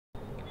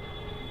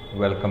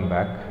Welcome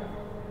back.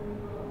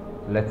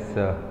 Let's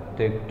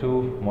take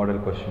two model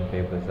question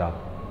papers up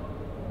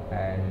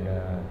and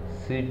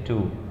see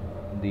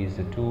these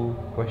two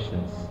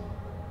questions.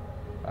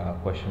 A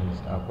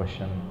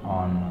question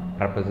on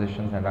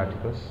prepositions and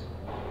articles,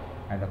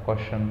 and a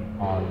question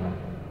on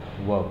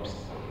verbs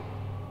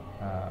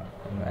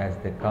as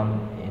they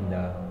come in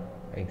the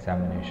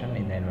examination,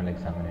 in the annual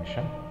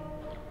examination.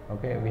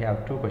 Okay, we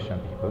have two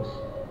question papers.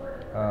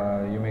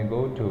 You may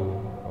go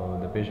to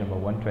the page number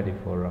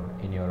 124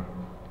 in your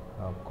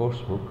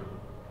course book.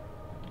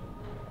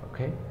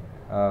 Okay,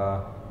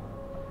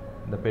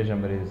 the page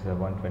number is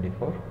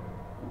 124.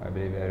 I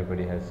believe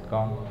everybody has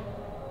gone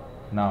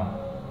now.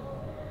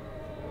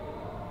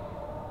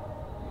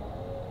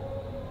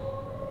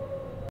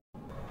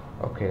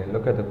 Okay,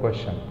 look at the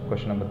question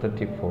number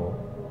 34,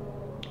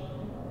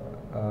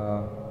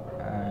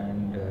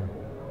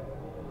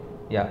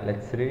 yeah,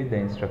 let's read the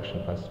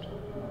instruction first.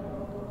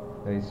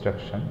 The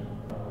instruction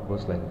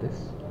goes like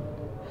this: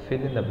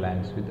 fill in the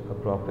blanks with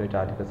appropriate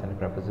articles and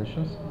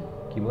prepositions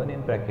given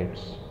in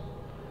brackets.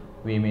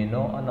 We may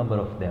know a number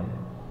of them.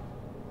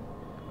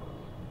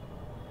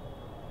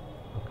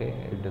 Okay,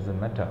 it doesn't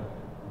matter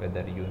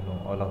whether you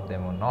know all of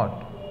them or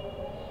not,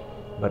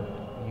 but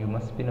you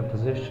must be in a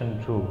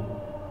position to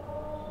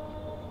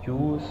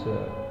use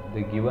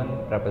the given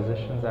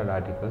prepositions and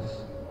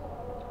articles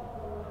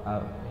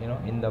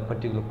in the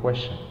particular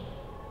question.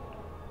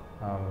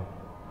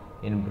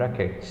 In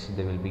brackets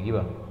they will be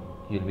given.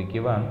 You will be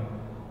given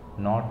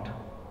not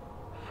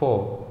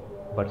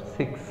 4 but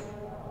 6,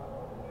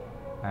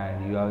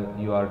 and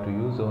you are to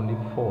use only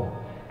 4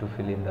 to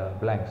fill in the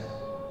blanks,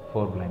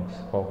 4 blanks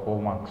for 4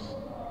 marks.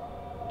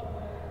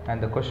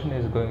 And the question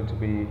is going to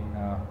be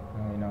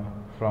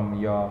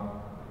from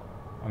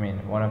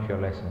one of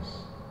your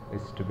lessons.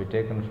 It's to be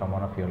taken from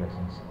one of your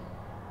lessons.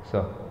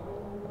 So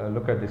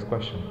look at this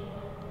question.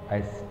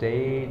 I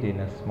stayed in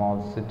a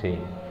small city.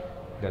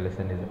 The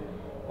lesson is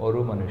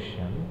Oru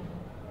Manushan.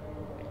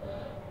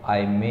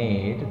 I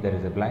made, there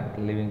is a blank,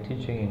 living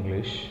teaching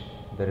English.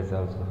 There is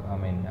also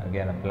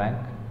again a blank,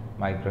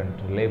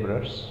 migrant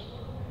laborers.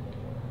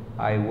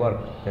 I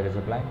worked, there is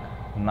a blank,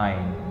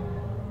 9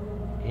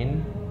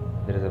 in,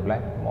 there is a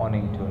blank,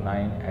 morning to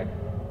 9 at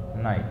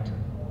night.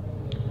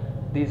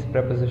 These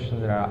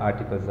prepositions and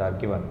articles are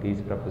given.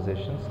 These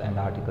prepositions and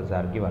articles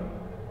are given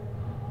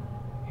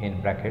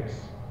in brackets.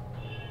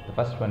 The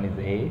first one is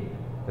a,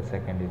 the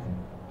second is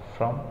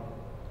from,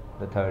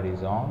 the third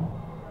is on,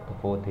 the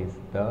fourth is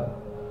the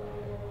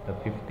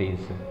fifth is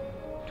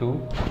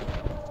to,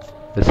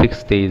 the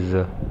sixth is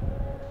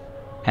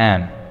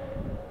an.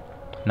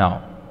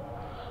 Now,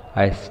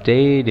 I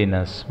stayed in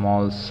a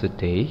small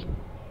city.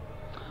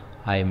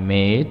 I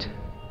made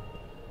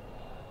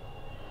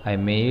a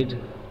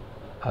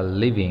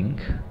living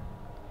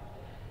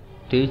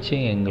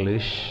teaching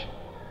English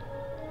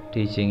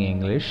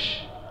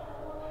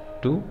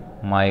to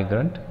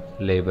migrant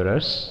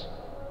laborers.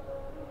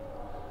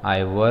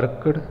 I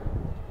worked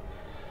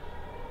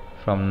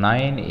from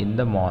 9 in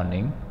the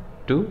morning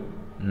to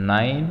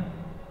 9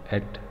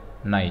 at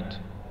night.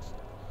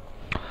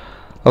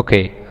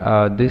 Okay,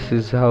 this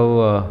is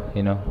how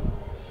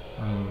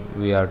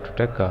we are to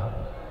take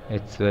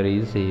it's very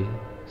easy,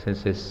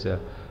 since it's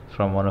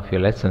from one of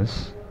your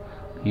lessons.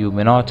 You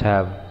may not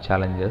have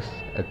challenges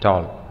at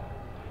all.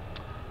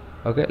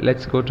 Okay,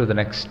 let's go to the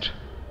next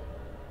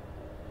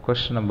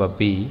question number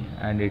B,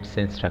 and its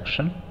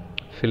instruction.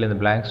 Fill in the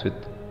blanks with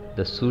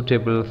the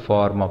suitable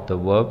form of the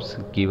verbs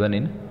given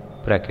in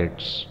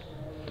brackets.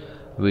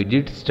 We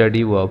did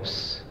study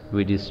verbs,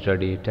 we did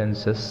study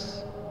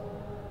tenses,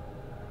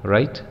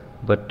 right?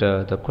 But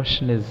the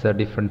question is a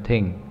different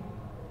thing.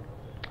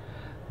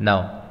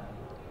 Now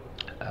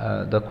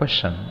the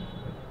question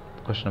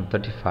number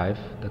 35,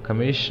 the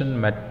commission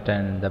met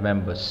and the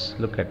members.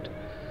 Look at,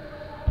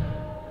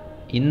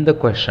 in the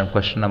question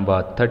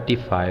number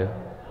 35,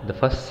 the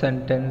first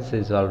sentence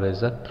is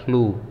always a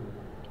clue.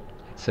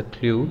 It's a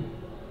clue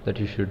that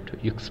you should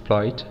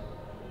exploit.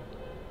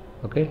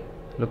 Okay,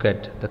 look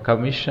at, the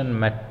commission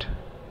met.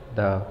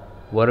 The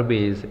verb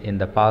is in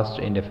the past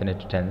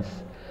indefinite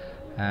tense,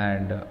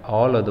 and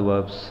all of the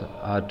verbs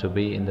are to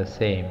be in the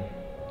same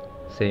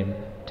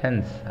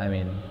tense.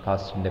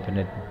 Past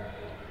indefinite,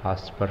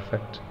 past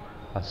perfect,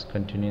 past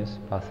continuous,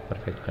 past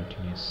perfect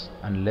continuous,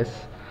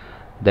 unless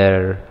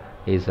there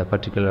is a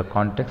particular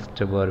context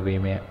where we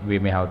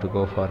may have to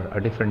go for a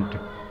different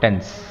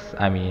tense,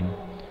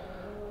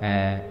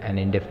 an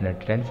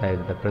indefinite tense,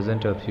 either the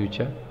present or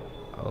future,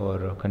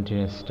 or a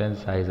continuous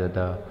tense, either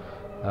the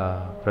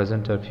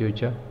present or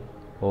future,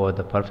 or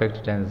the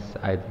perfect tense,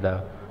 either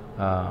the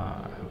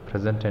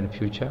present and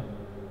future,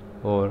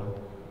 or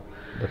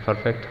the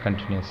perfect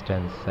continuous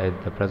tense, either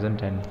the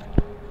present and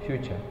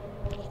future.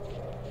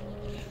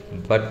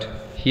 But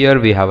here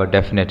we have a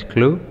definite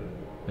clue.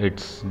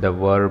 It's the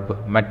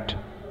verb met.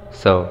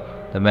 So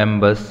the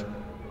members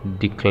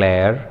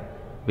declare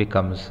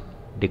becomes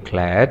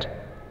declared,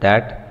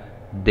 that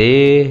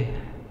they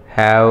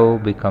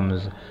have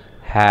becomes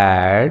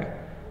had,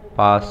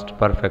 past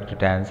perfect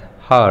tense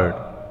heard.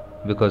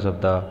 because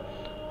of the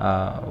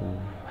uh,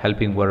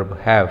 helping verb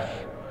have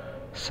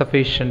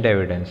sufficient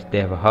evidence.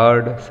 They have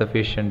heard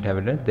sufficient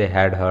evidence. They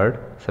had heard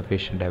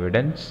sufficient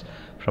evidence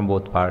from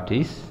both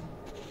parties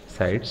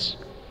sides.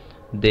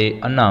 They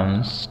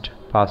announced,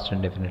 past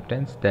indefinite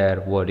tense,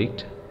 their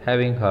verdict.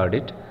 Having heard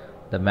it,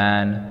 the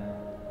man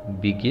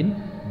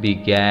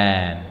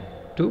began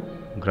to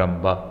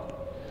grumble.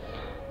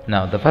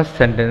 Now the first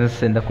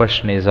sentence in the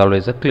question is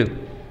always a clue.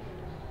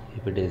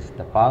 If it is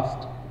the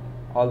past,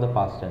 all the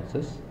past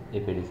tenses.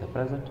 If it is the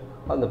present,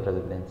 all the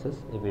present tenses.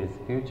 If it is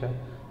future,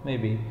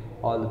 maybe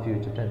all the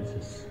future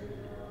tenses.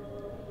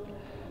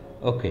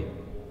 Okay,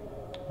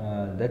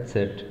 that's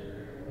it.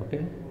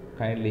 Okay,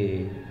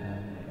 kindly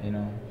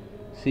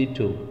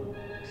C2,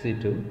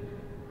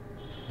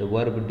 the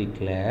verb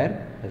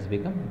declare has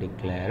become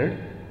declared.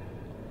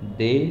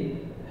 They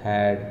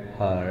had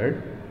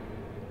heard.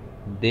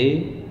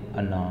 They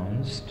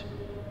announced.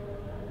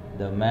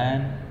 The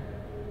man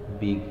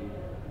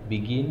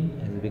begin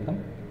has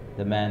become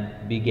the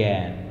man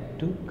began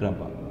to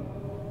grumble.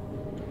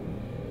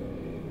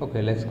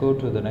 Okay, let's go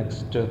to the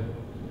next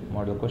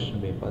model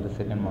question paper, the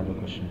second model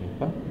question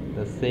paper.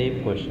 The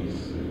same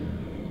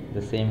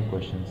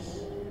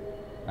questions.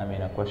 I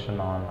mean, a question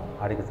on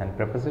articles and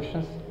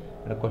prepositions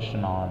and a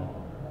question on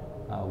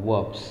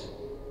verbs.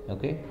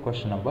 Okay,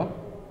 question number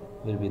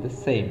will be the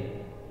same.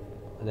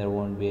 There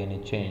won't be any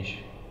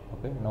change.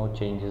 Okay, no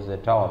changes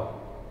at all.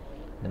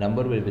 The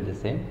number will be the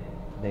same,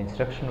 the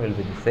instruction will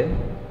be the same,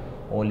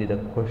 only the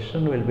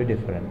question will be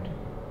different,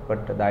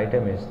 but the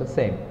item is the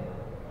same.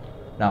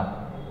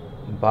 Now,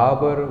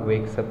 Babar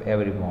wakes up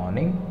every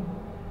morning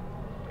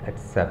at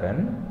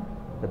 7,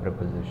 the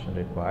preposition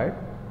required,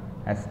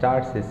 and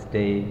starts his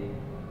day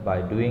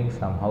by doing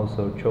some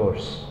household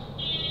chores.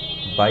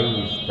 By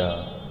is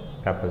the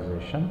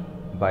preposition,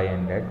 by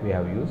and at we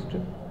have used,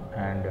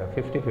 and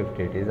 50-50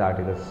 it is,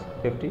 articles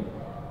 50,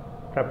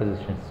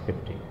 prepositions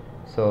 50.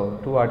 So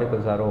two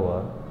articles are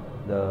over.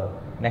 The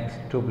next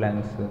two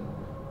blanks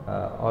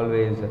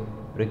always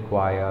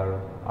require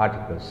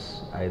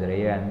articles, either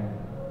an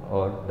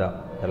or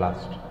the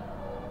last.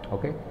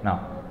 Okay,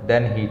 now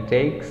then he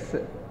takes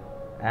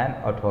an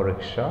auto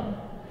rickshaw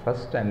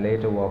first and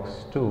later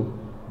walks to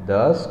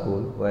the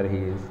school where he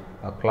is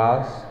a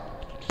class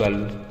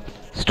 12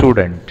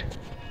 student.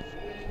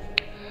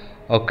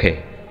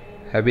 Okay,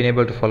 have been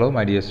able to follow,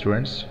 my dear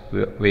students?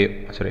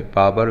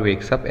 Babar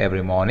wakes up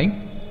every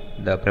morning.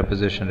 The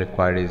preposition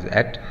required is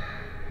at.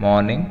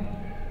 Morning,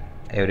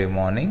 every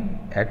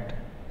morning at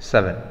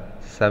 7.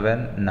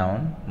 7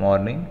 noun,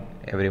 morning,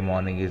 every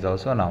morning is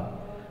also noun.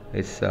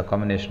 It's a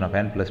combination of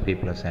n plus p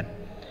plus n.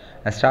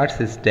 And starts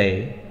his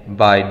day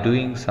by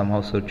doing some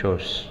household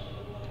chores.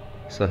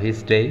 So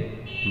his day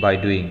by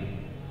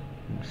doing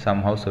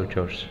some household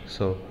chores.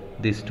 So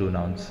these two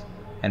nouns,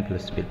 n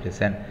plus p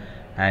plus n.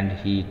 And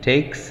he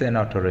takes an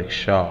auto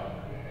rickshaw.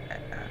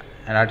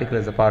 An article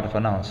is a part of a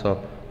noun, so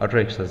auto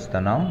rickshaw is the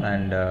noun,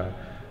 and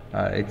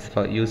it's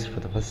used for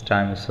the first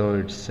time, so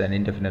it's an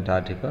indefinite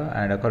article,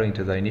 and according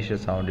to the initial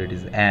sound it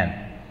is an.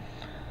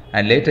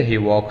 And later he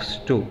walks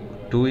to.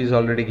 To is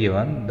already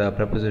given, the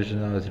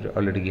preposition is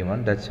already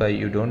given, that's why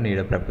you don't need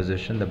a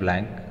preposition. The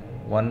blank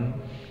one,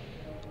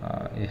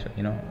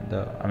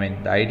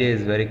 the idea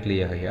is very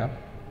clear here.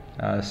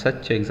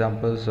 Such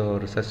examples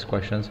or such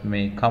questions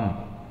may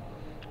come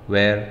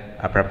where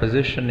a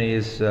preposition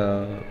is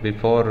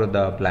before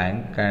the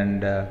blank,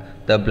 and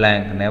the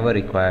blank never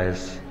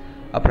requires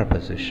a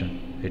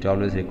preposition. It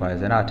always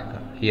requires an article.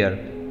 Here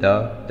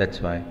that's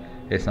why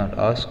it's not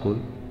a school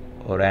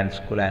or an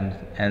school,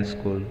 and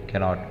school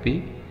cannot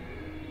be,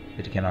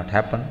 it cannot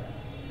happen.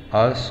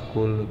 A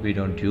school we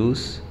don't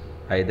use,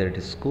 either it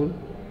is school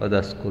or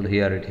the school.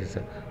 Here it is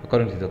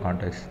according to the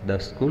context, the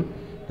school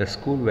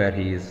where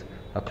he is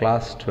a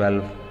class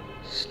 12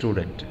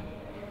 student.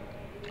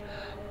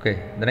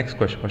 Okay, the next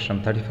question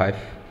number 35.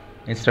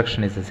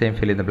 Instruction is the same.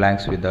 Fill in the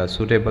blanks with the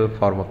suitable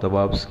form of the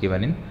verbs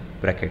given in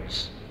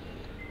brackets.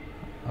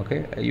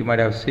 Okay, you might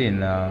have seen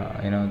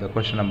the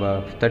question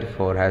number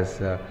 34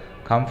 has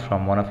come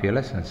from one of your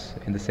lessons.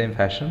 In the same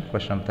fashion,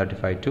 question number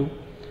 35 too.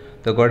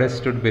 The goddess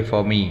stood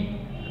before me.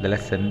 The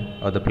lesson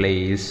or the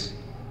play is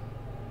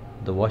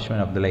The Watchman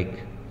of the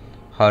Lake.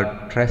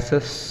 Her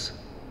tresses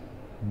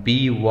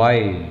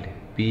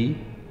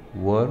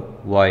were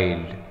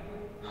wild.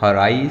 Her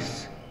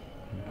eyes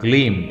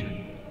gleamed.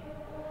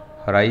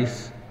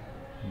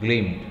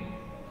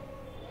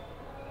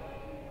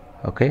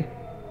 Okay,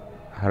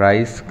 her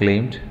eyes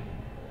gleamed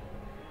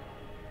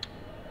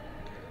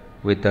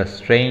with a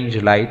strange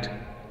light.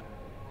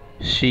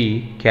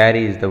 She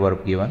carries the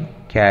verb given,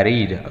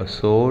 carried a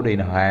sword in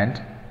her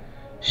hand.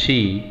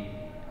 She,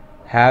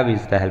 have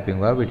is the helping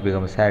verb, it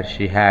becomes had.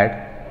 She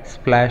had,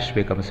 splash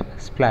becomes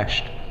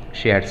splashed.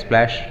 She had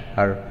splashed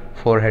her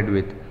forehead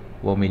with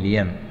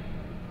vermilion.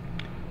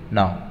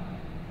 Now,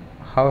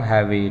 how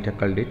have we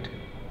tackled it?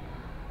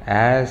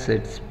 As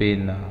it's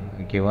been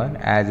given,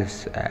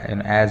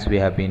 as we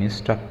have been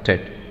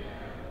instructed.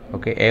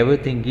 Okay,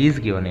 everything is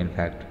given. In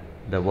fact,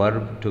 the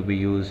verb to be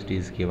used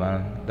is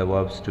given, the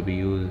verbs to be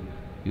used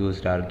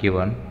used are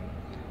given.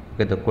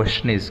 Okay, the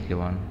question is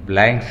given,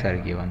 blanks are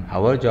given.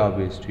 Our job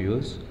is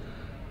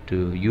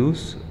to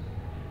use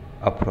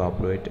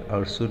appropriate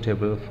or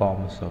suitable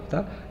forms of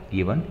the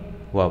given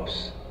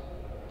verbs.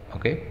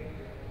 Okay,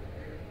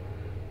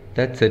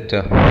 that's it,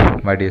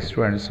 my dear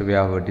students. We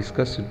have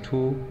discussed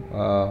two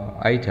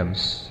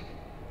items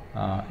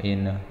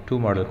in two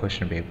model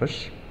question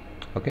papers.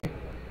 Okay,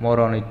 more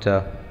on it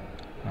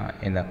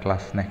in the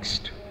class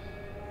next.